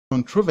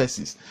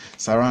controversies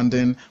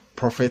surrounding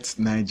Prophet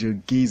Nigel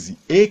Gacy,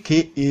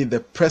 aka the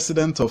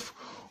president of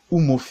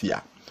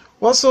Umofia.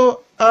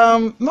 Also,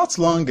 not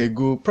long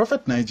ago,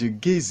 Prophet Nigel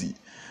Gacy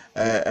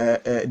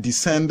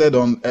descended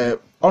on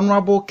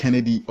Honorable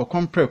Kennedy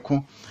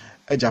Okonkwo,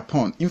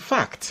 Japan. In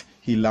fact,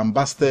 he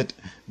lambasted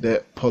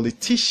the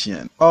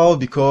politician, all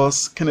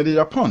because Kennedy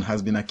Japan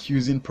has been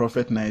accusing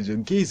Prophet Nigel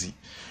Gacy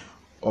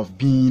of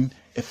being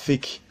a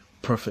fake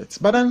prophet.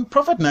 But then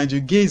Prophet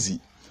Nigel Gacy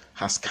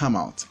has come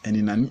out, and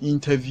in an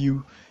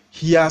interview,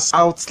 he has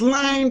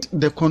outlined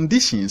the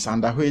conditions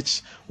under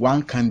which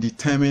one can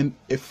determine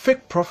a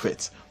fake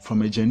prophet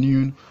from a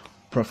genuine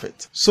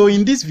prophet. So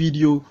in this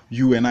video,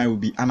 you and I will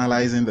be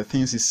analyzing the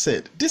things he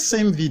said. This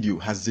same video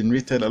has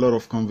generated a lot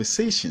of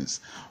conversations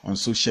on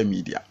social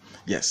media.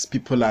 Yes,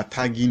 people are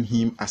tagging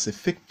him as a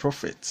fake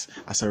prophet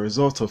as a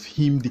result of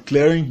him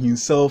declaring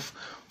himself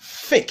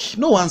fake.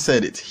 No one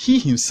said it. He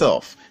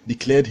himself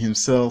declared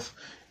himself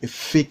a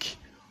fake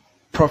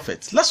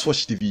prophet. Let's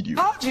watch the video.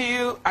 How do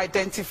you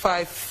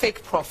identify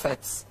fake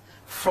prophets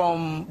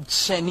from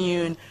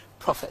genuine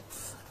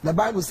prophets? The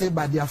Bible says,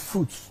 by their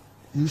fruits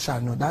you shall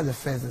know. That's the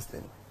first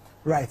thing.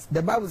 Right.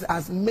 The Bible says,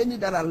 as many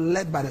that are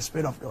led by the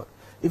Spirit of God.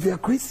 If you're a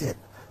Christian,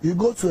 you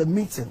go to a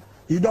meeting,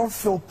 you don't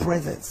feel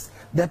presence.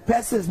 The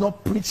person is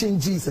not preaching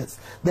Jesus.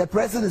 The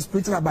person is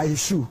preaching about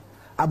his shoe,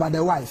 about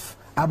the wife,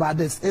 about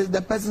this.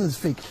 The person is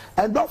fake.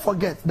 And don't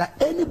forget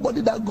that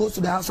anybody that goes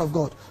to the house of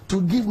God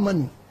to give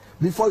money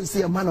before you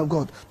see a man of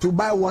God, to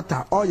buy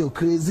water, oil,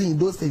 crazy,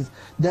 those things,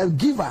 the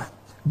giver,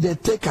 the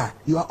taker,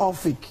 you are all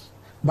fake.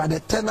 By the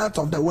tenant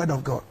of the word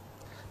of God.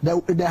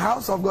 The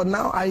house of God,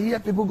 now I hear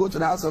people go to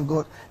the house of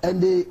God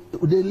and they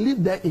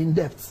live there in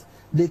debt.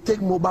 They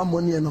take mobile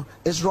money and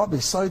it's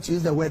rubbish. Sorry to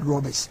use the word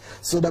rubbish.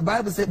 So the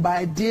Bible says,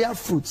 by their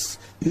fruits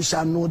you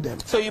shall know them.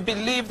 So you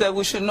believe that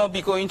we should not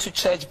be going to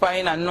church,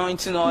 buying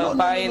anointing oil,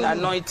 buying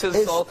anointing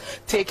salt,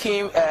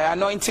 taking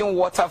anointing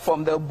water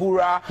from the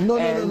bura,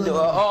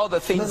 all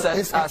the things that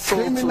it's are a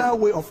sold criminal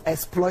way of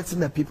exploiting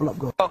the people of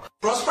God.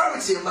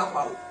 Prosperity in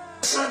my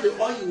the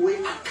oil way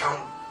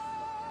account.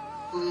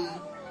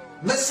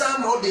 Mesa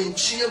no den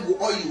chie go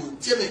oil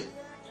teme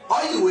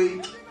oil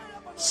way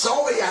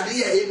so we yade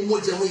e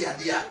moje mo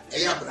yade a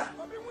e yabra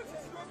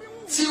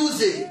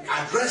Tuesday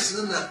address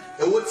na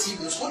e wo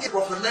TV so the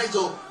Prophet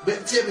Nigel be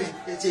teme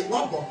e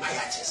one bompa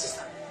ya che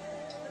sister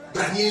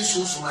branye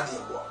nsusu ma de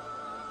go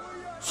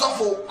so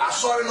for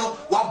asori no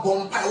wa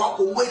bompa wa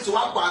ko wait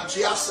wa kwa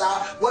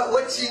antuasa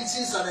wa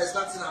chintin so there's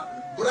nothing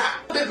happen bra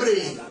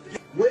bebre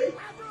we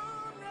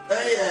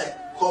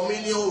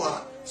communion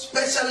one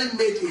specially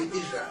made in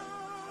Israel.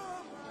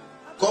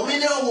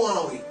 Communion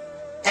one way,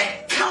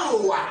 a cow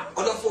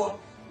or for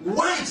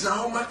white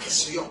now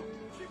Marcusio.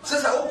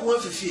 Says I open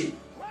one for fee.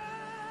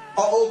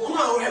 Or come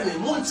out me,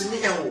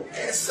 Montini,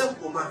 a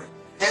simple man,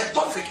 a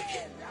topic.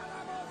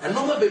 And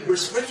no more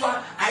spiritual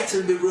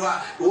item be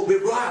brought, will be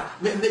brought,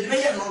 may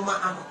no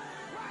man.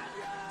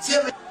 See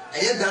me, I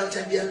am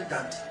downtown the other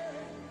Dante.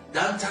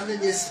 Downtown in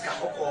this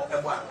or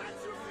a one.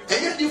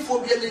 And yet,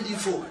 default be any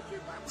default.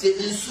 Say,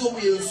 in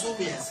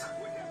me,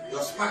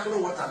 your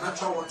sparkling water,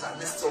 natural water,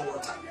 nestle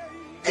water.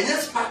 And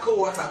then sparkle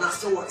water,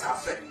 nestle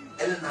water,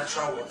 and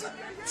natural water.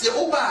 Say,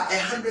 over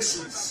 100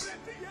 seeds.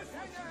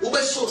 Over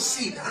so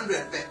seed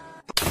 100 men.